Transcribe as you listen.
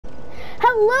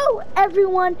Hello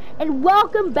everyone and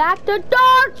welcome back to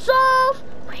Dark Souls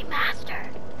Remastered.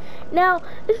 Now,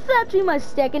 this is actually my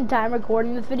second time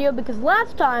recording this video because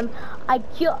last time I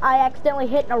accidentally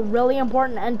hit a really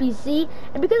important NPC,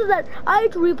 and because of that I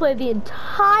had to replay the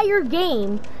entire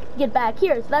game to get back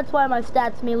here, so that's why my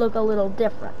stats may look a little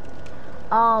different.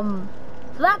 So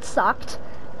that sucked,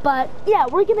 but yeah,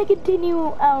 we're gonna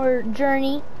continue our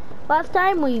journey. Last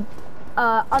time we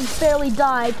unfairly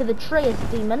died to the Traeus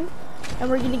demon, and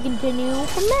we're gonna continue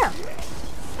from there.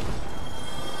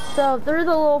 So there's a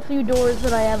little few doors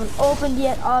that I haven't opened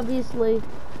yet, obviously.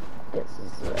 This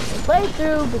is a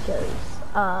playthrough because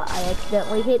I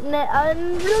accidentally hit a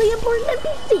really important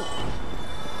NPC.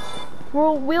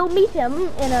 We'll meet him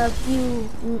in a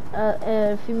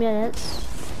few minutes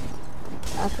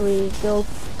after we go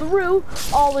through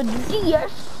all the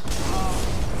DS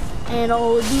and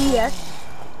all the DS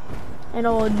and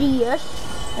all the DS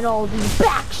and all the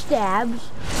backstabs.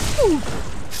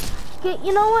 Oof. Okay,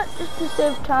 you know what? Just to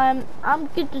save time, I'm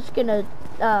just gonna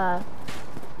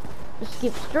just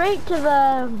skip straight to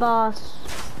the boss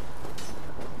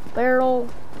barrel.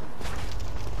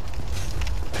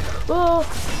 Oh,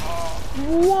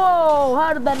 whoa!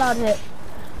 How did that not hit?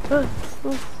 Oh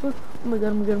my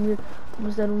god! Oh my god! Oh my god!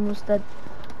 Almost dead! Almost dead!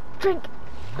 Drink,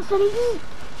 Sunny D,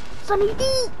 Sunny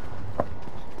D.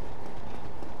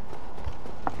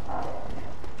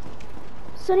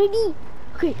 Sunny D.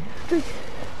 Okay, drink.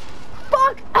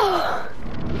 Fuck!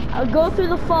 I'll go through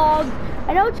the fog.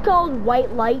 I know it's called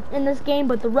white light in this game,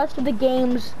 but the rest of the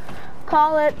games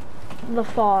call it the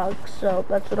fog, so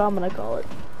that's what I'm gonna call it.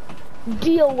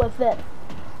 Deal with it.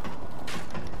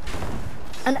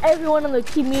 And everyone in the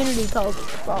community calls it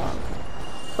the fog.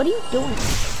 What are you doing?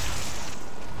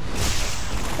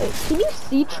 Wait, can you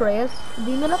see Traeus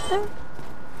demon up there?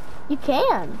 You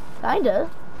can, kinda.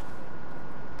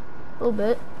 A little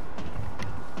bit.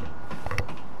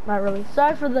 Not really.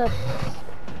 Sorry for the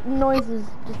noises.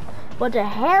 Just a bunch of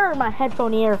hair in my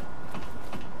headphone ear.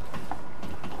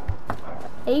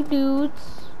 Hey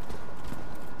dudes.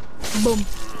 Boom.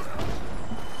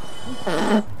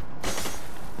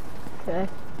 Okay.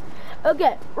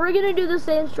 Okay, we're gonna do the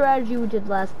same strategy we did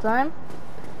last time.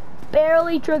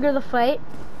 Barely trigger the fight.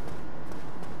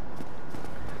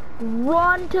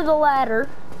 Run to the ladder.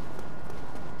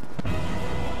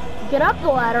 Get up the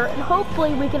ladder, and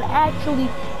hopefully we can actually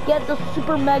get the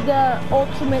super mega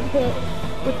ultimate hit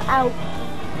without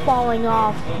falling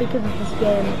off because of this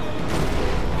game.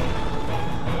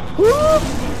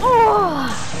 Oh!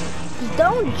 Just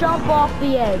don't jump off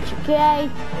the edge, okay,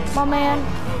 my man,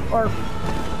 or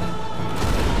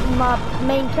my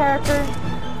main character.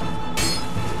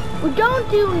 We don't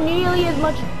do nearly as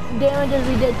much damage as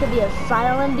we did to the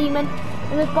Asylum demon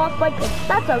in this boss fight, but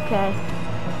that's okay.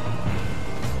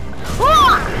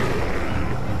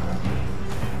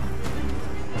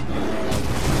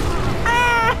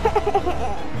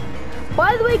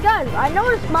 By the way, guys, I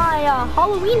noticed my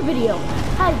Halloween video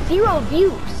had 0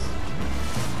 views.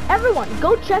 Everyone,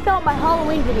 go check out my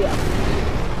Halloween video.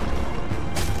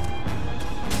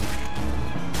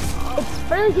 It's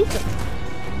fairly decent.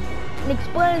 It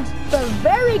explains the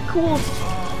very cool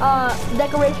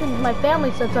decorations my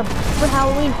family sets up for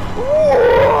Halloween.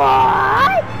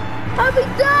 What? How'd we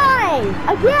die?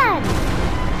 Again!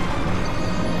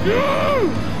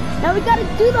 Now we gotta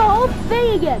do the whole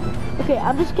thing again. Okay,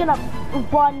 I'm just gonna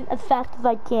run as fast as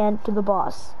I can to the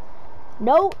boss.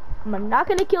 No, I'm not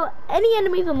gonna kill any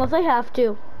enemies unless I have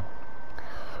to.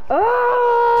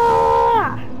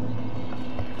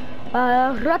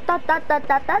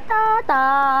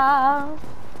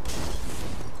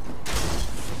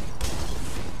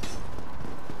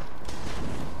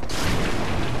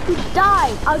 He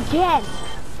died again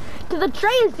to the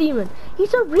Traeus demon.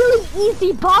 He's a really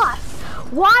easy boss.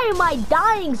 Why am I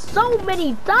dying so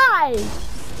many times?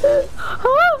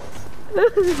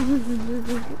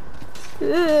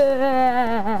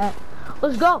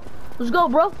 Let's go. Let's go,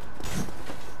 bro.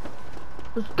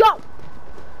 Let's go.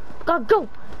 Gotta go.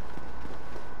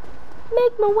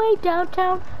 Make my way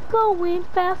downtown, going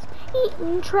fast,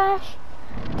 eating trash.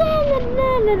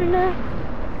 Da-na-na-na-na-na.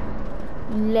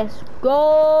 Let's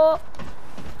go.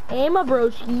 Hey, my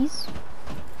broskies.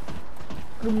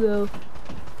 Let's go.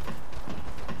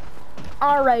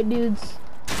 Alright, dudes.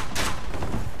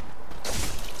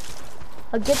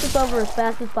 I'll get this over as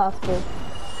fast as possible.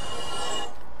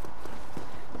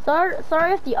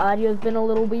 Sorry if the audio has been a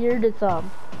little weird. It's a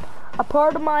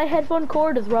part of my headphone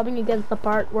cord is rubbing against the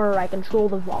part where I control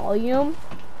the volume.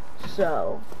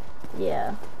 So,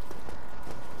 yeah.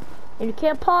 And you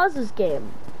can't pause this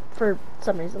game for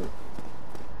some reason.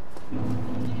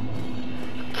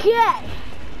 Okay,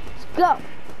 let's go.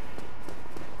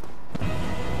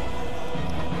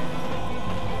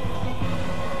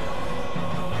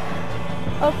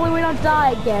 Hopefully we don't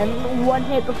die again. One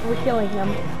hit before killing him.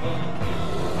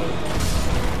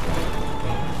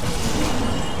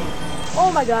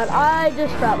 Oh my god, I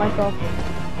just trapped myself.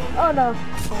 Oh no.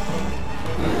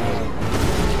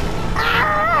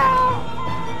 Ah!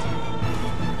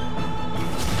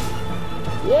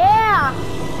 Yeah!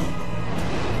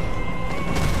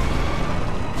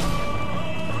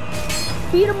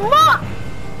 Beat him up!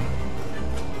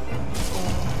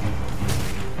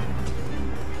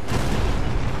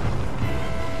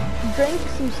 Drink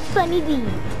some Sunny D.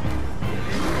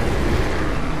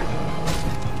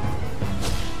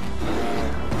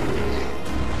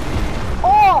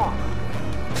 Oh!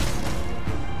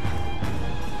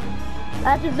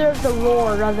 That deserves a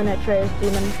roar, doesn't it, Trace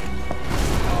Demon?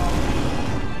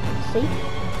 See?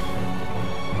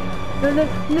 No, no,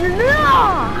 no, no, no!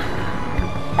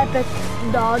 Epic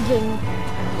dodging.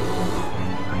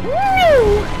 No!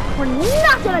 We're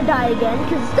not gonna die again,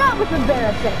 because that was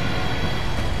embarrassing.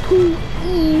 Too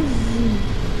easy.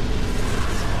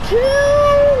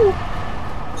 Too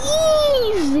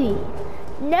easy.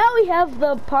 Now we have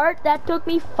the part that took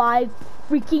me 5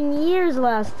 freaking years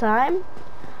last time.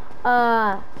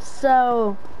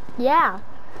 So, yeah.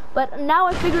 But now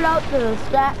I figured out the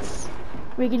stats.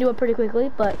 We can do it pretty quickly,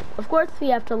 but of course we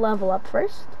have to level up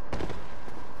first.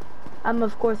 I'm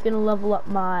of course gonna level up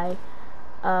my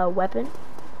weapon.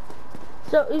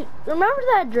 So, remember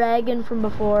that dragon from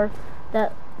before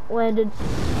that landed?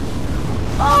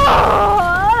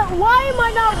 Oh, why am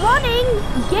I not running?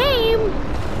 Game!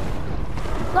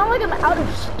 It's not like I'm out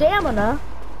of stamina.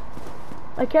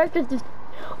 My character's just...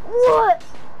 What?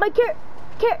 My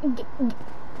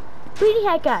Greedy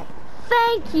Hat Guy,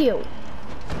 thank you!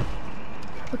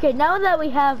 Okay, now that we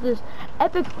have this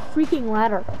epic freaking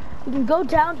ladder, we can go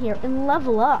down here and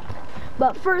level up.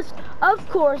 But first, of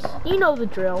course, you know the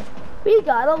drill. We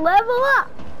gotta level up!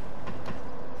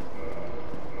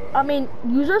 I mean,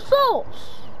 use our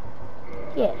souls.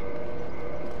 Yeah.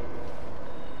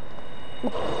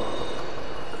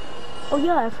 Oh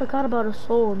yeah, I forgot about a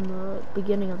soul in the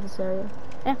beginning of this area.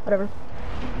 Whatever.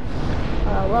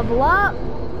 Level up.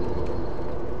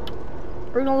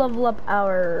 We're gonna level up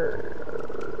our...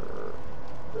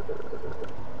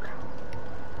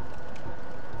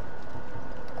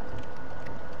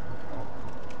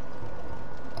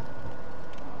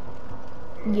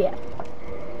 Yeah.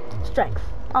 Strength,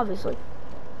 obviously.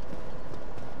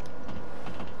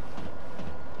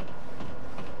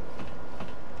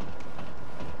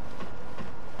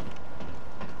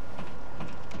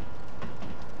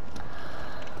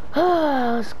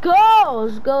 Let's go!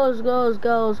 Let's go, let's go, let's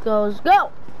go, let's go, let's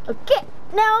go! Okay,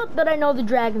 now that I know the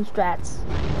dragon strats,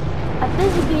 I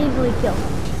think we can easily kill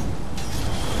him.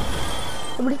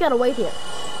 So we just gotta wait here.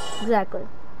 Exactly.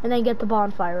 And then get the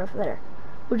bonfire over there,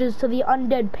 which is to the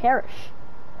undead parish.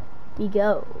 We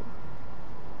go.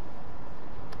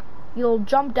 You'll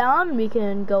jump down and we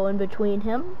can go in between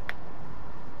him,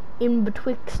 in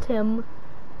betwixt him,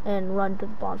 and run to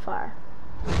the bonfire.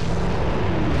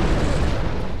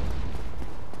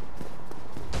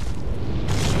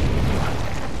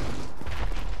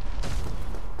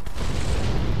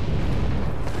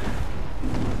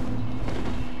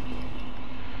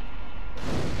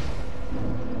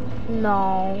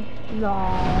 No, no,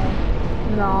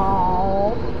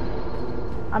 no.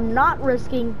 I'm not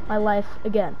risking my life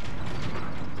again.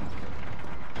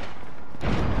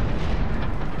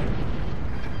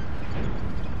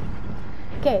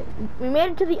 Okay, we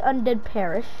made it to the undead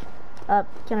parish.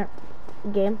 Can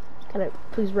I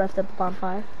please rest at the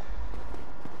bonfire?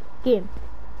 Game,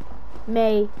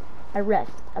 may I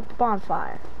rest at the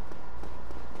bonfire?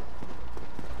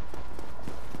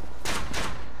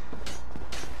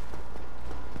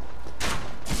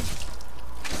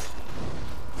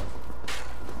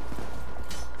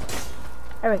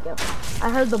 There we go. I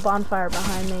heard the bonfire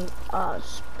behind me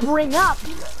spring up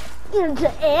into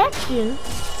action.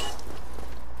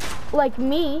 Like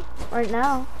me, right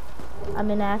now.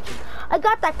 I'm in action. I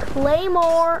got that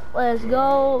claymore. Let's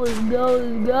go, let's go,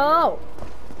 let's go.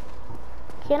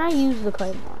 Can I use the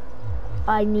claymore?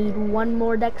 I need 1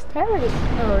 more dexterity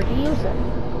in order to use it.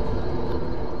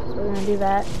 So we're gonna do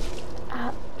that.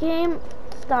 Game,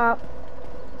 stop.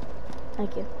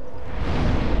 Thank you.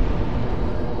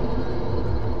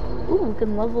 Ooh, we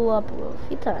can level up a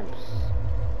few times.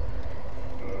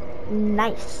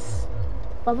 Nice.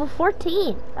 Level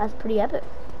 14. That's pretty epic.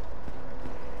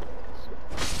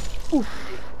 Oof.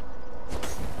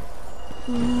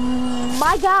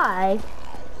 My guy.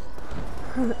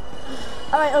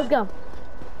 Alright, let's go.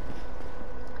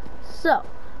 So,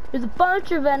 there's a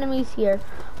bunch of enemies here,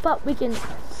 but we can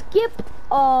skip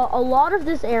a lot of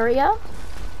this area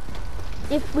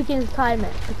if we can time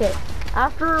it. Okay,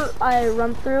 after I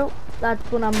run through, that's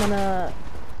when I'm gonna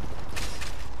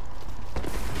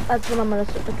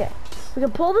okay. We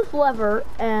can pull this lever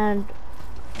and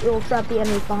it will trap the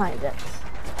enemies behind it,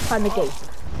 behind the gate.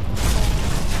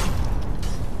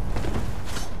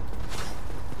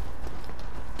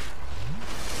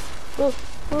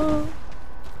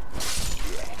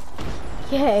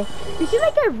 Okay, you see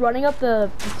that guy running up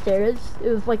the stairs? It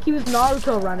was like he was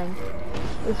Naruto running.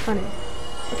 It was funny.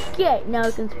 Okay, now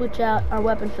we can switch out our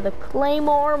weapon for the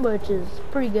Claymore, which is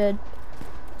pretty good.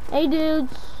 Hey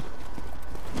dudes.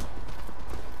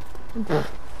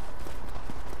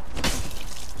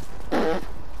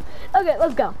 Okay,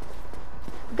 let's go.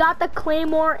 Got the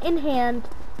Claymore in hand.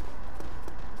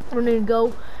 We're gonna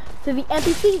go to the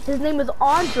NPC. His name is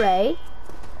Andre,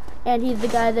 and he's the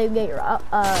guy that you get your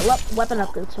weapon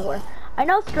upgrades for. I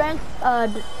know strength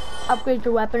upgrades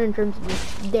your weapon in terms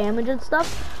of damage and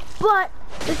stuff, but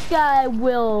this guy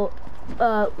will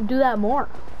do that more.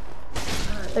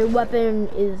 Their weapon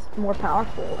is more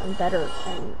powerful and better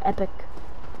and epic.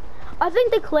 I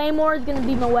think the Claymore is gonna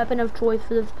be my weapon of choice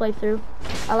for this playthrough.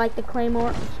 I like the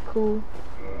Claymore, it's cool.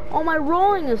 Oh, my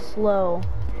rolling is slow.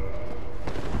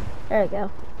 There you go.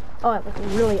 Oh, I look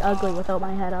really ugly without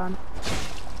my head on.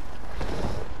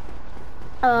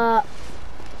 Oh,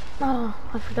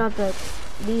 I forgot that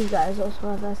these guys also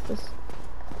have Estus.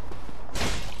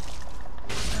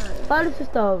 Thought it's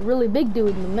just a really big dude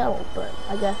in the middle, but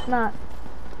I guess not.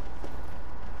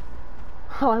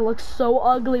 Oh, I look so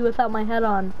ugly without my head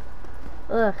on.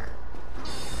 Ugh.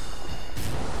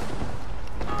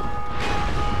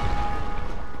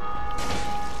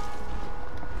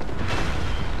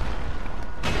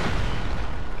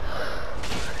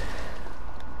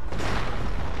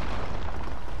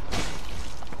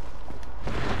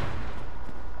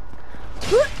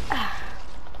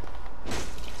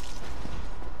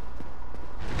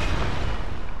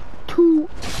 Too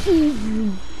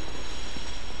easy.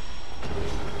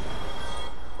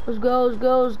 Let's go, let's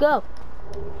go, let's go.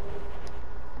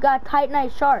 Got a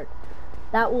Titanite shard.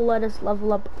 That will let us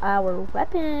level up our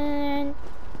weapon.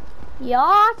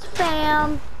 Yas,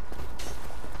 fam.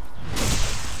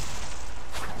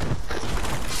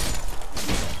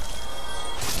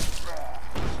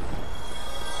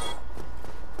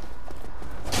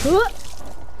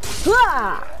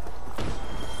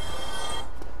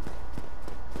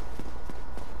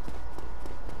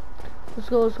 Let's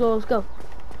go, let's go, let's go.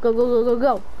 Go, go, go, go,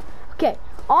 go. Okay,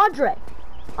 Andre,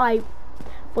 I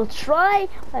will try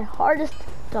my hardest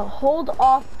to hold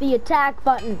off the attack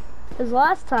button. Because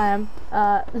last time,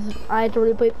 I had to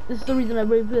replay. This is the reason I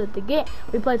replayed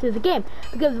through the game.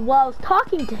 Because while I was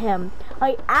talking to him,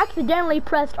 I accidentally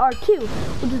pressed R2,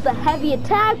 which is the heavy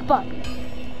attack button.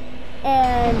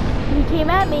 And he came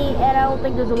at me, and I don't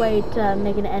think there's a way to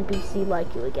make an NPC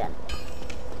like you again.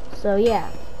 So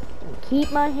yeah,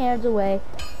 keep my hands away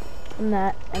from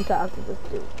that and talk to this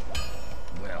dude.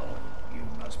 Well, you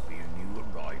must be a new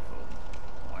arrival.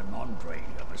 I'm Andre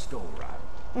of Astoria.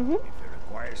 If you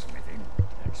require smithing,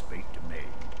 then speak to me.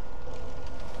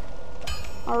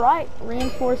 Alright,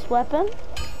 reinforced weapon.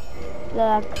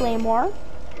 The Claymore.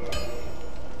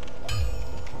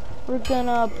 We're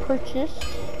gonna purchase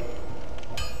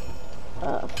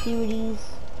a few of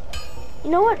these. You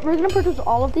know what? We're gonna purchase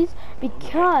all of these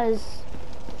because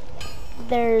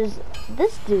there's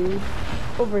this dude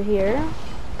over here,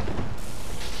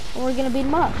 and we're gonna beat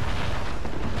him up.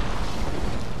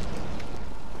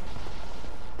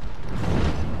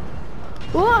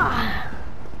 Whoa!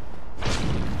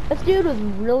 This dude was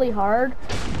really hard,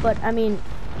 but I mean,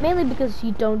 mainly because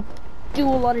you don't do a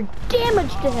lot of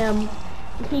damage to him.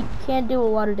 He can't do a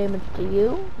lot of damage to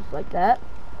you, just like that.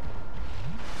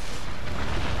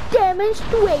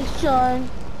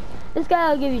 Demonstration! This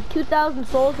guy will give you 2,000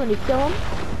 souls when you kill him.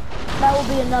 That will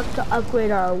be enough to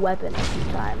upgrade our weapon a few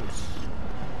times.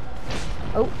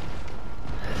 Oh.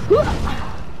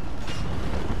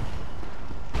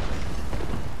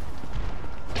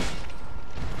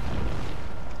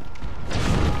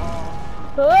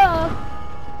 No!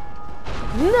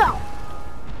 No!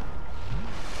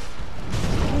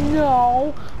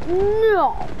 No!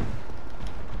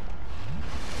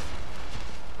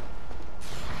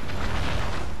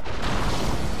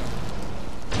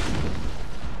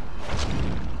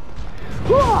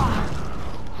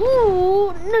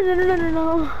 Oh,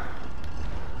 no.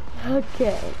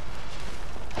 Okay.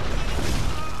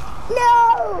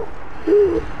 No!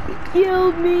 He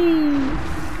killed me!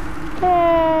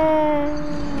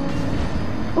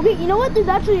 Okay, you know what? There's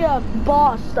actually a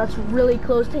boss that's really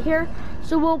close to here.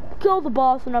 So we'll kill the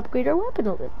boss and upgrade our weapon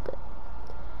a little bit.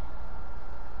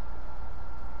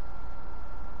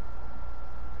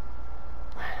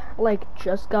 Like,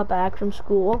 just got back from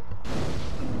school.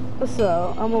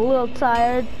 So, I'm a little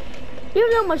tired. Even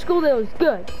though my school day was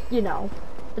good, you know.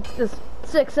 It's just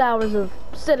 6 hours of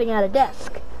sitting at a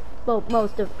desk. Well,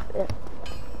 most of it.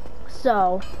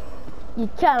 So, you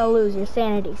kind of lose your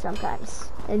sanity sometimes.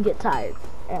 And get tired.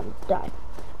 And die.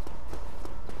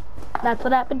 That's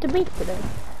what happened to me today.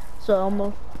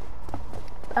 So,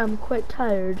 I'm quite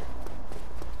tired.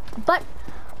 But,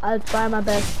 I'll try my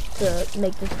best to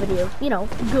make this video, you know,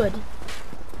 good.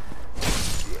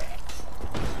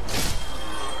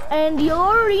 And you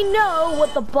already know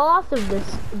what the boss of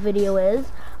this video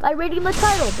is by reading the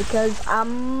title, because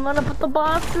I'm gonna put the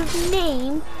boss's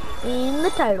name in the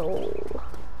title.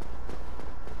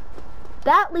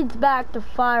 That leads back to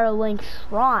Firelink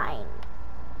Shrine.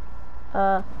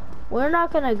 We're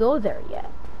not gonna go there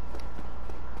yet.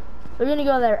 We're gonna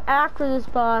go there after this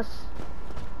boss.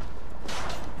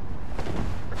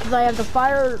 Because I have the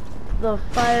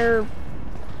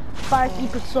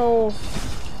Firekeeper Soul.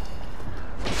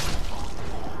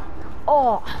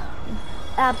 Oh,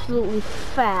 absolutely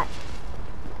fat.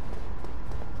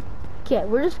 Okay,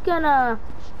 we're just gonna,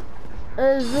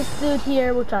 there's this dude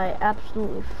here, which I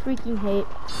absolutely freaking hate.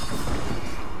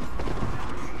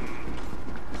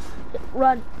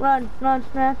 Run, run, run,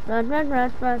 run, run, run,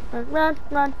 run, run, run, run,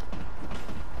 run.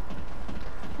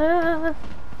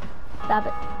 Stop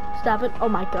it, stop it, oh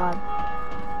my god.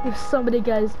 There's so many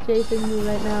guys chasing me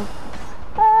right now.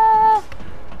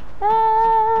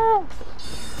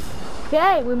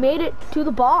 Okay, we made it to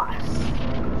the boss.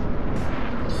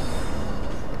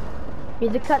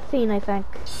 Here's a cutscene, I think.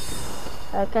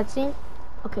 Cutscene?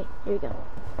 Okay, here we go.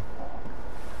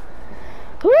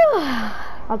 Whew.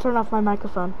 I'll turn off my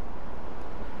microphone.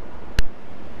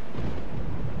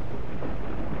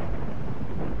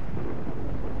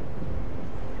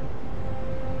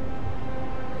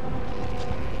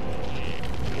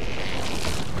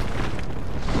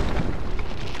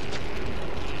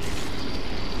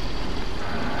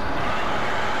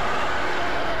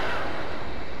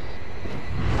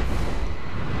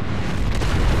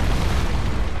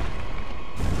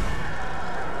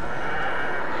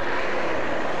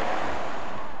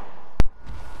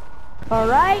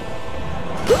 Alright.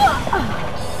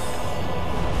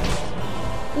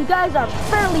 You guys are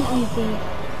fairly easy,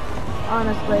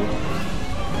 honestly.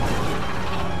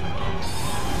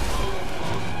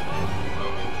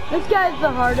 This guy's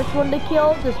the hardest one to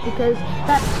kill just because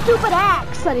that stupid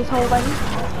axe that he's holding.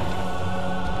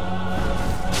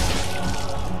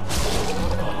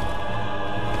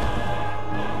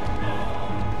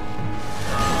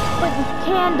 But you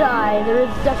can die. There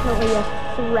is definitely a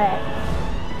threat.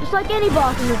 Just like any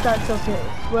boss in the Dark Souls series,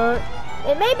 where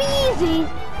it may be easy,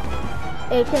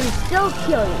 it can still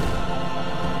kill you.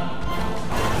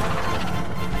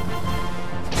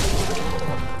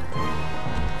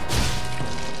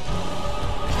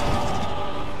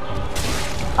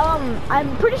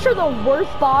 I'm pretty sure the worst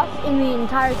boss in the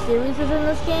entire series is in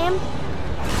this game.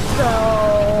 So,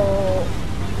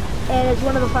 and it's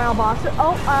one of the final bosses.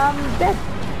 Oh, dead.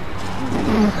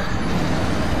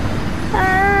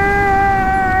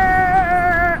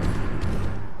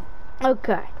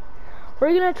 Okay,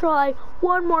 we're gonna try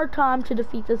one more time to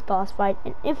defeat this boss fight,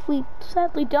 and if we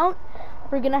sadly don't,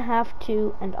 we're gonna have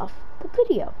to end off the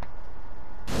video.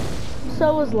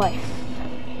 So is life.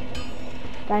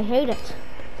 I hate it.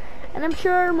 And I'm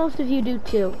sure most of you do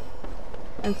too.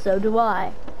 And so do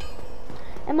I.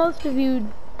 And most of you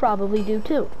probably do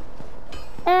too.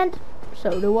 And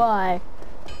so do I.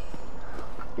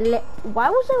 Why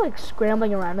was I like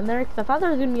scrambling around in there? Because I thought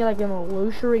there was going to be like an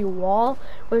illusory wall.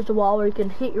 Where's the wall where you can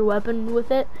hit your weapon with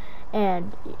it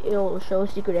and it'll show a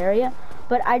secret area.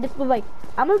 But I just was like,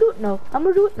 I'm going to do it, no. I'm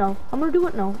going to do it, no. I'm going to do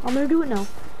it, no. I'm going to do it, no.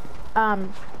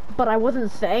 But I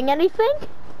wasn't saying anything.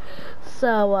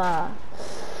 So,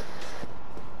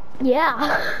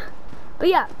 yeah. But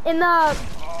yeah,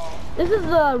 this is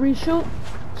the reshoot.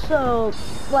 So,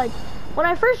 like, when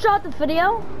I first shot this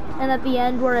video, and at the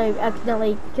end where I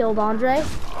accidentally killed Andre,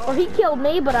 or he killed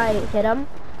me, but I hit him.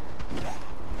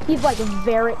 He's like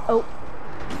very, oh.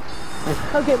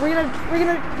 Okay, we're gonna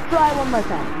try one more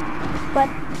time. But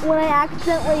when I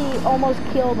accidentally almost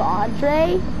killed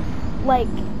Andre, like,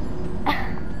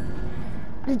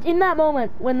 in that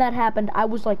moment when that happened, I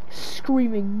was like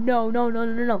screaming, no, no, no,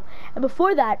 no, no. And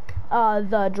before that,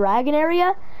 the dragon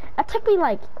area, that took me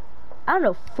like, I don't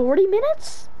know, 40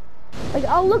 minutes? Like,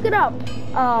 I'll look it up.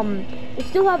 I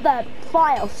still have that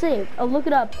file saved. I'll look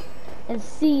it up and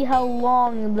see how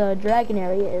long the dragon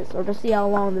area is, or to see how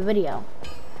long the video.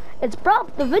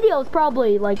 The video is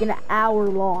probably like an hour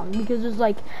long because there's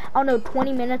like, I don't know,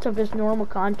 20 minutes of just normal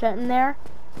content in there.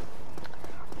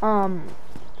 And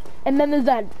then there's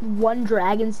that one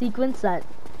dragon sequence that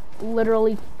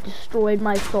literally destroyed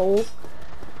my soul.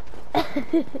 I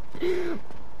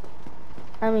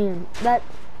mean, that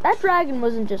dragon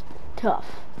wasn't just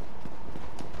tough.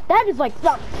 That is like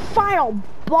the final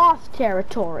boss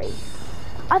territory.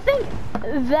 I think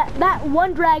that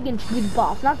one dragon should be the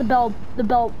boss, not the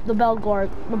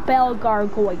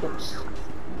Belgargoyles.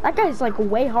 That guy's like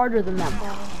way harder than them.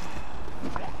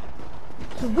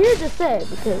 It's weird to say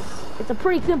because it's a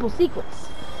pretty simple sequence,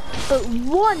 but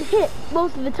one hit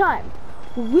most of the time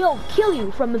will kill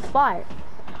you from his fire,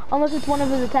 unless it's one of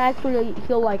his attacks where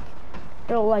he'll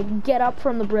get up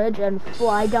from the bridge and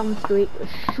fly down the street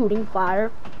shooting fire.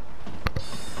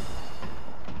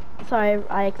 Sorry,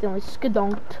 I accidentally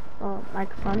skidonked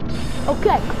microphone.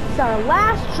 Okay, so our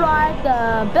last try,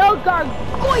 the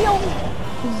Belgargoyles.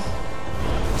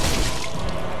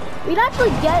 We'd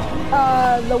actually get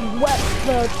the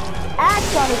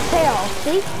axe on his tail.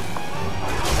 See?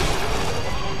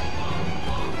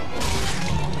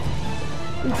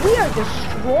 We are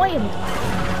destroying them.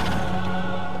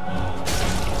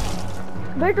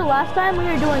 Compared to last time, we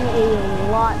are doing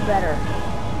a lot better.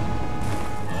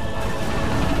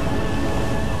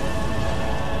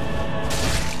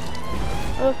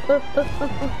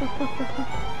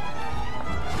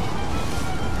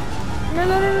 No,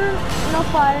 no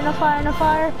fire, no fire, no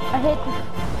fire. I hate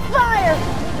fire!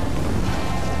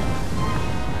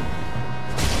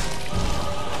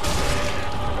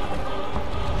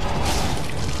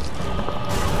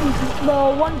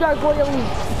 The one gargoyle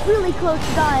is really close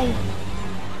to dying.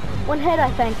 One hit,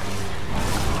 I think.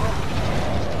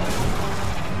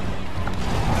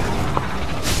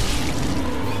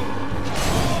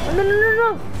 No, no, no,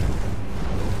 no!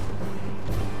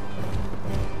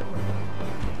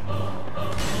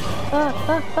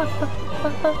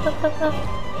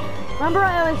 Remember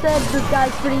I always said this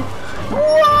guy's pretty...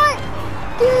 What?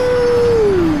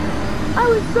 Dude! I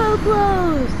was so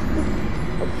close!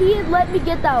 If he had let me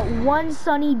get that one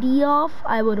Sunny D off,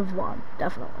 I would have won,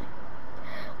 definitely.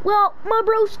 Well, my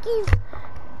broskies...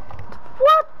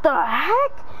 What the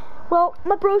heck? Well,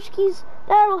 my broskies,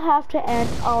 that'll have to end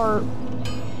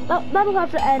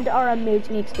our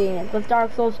amazing experience with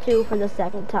Dark Souls 2 for the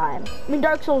second time. I mean,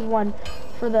 Dark Souls 1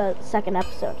 for the second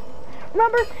episode.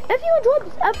 Remember, if you enjoyed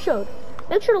this episode,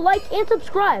 make sure to like and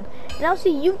subscribe, and I'll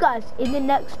see you guys in the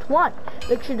next one.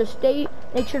 Make sure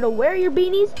to wear your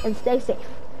beanies and stay safe.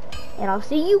 And I'll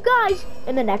see you guys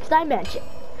in the next dimension.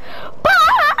 Bye!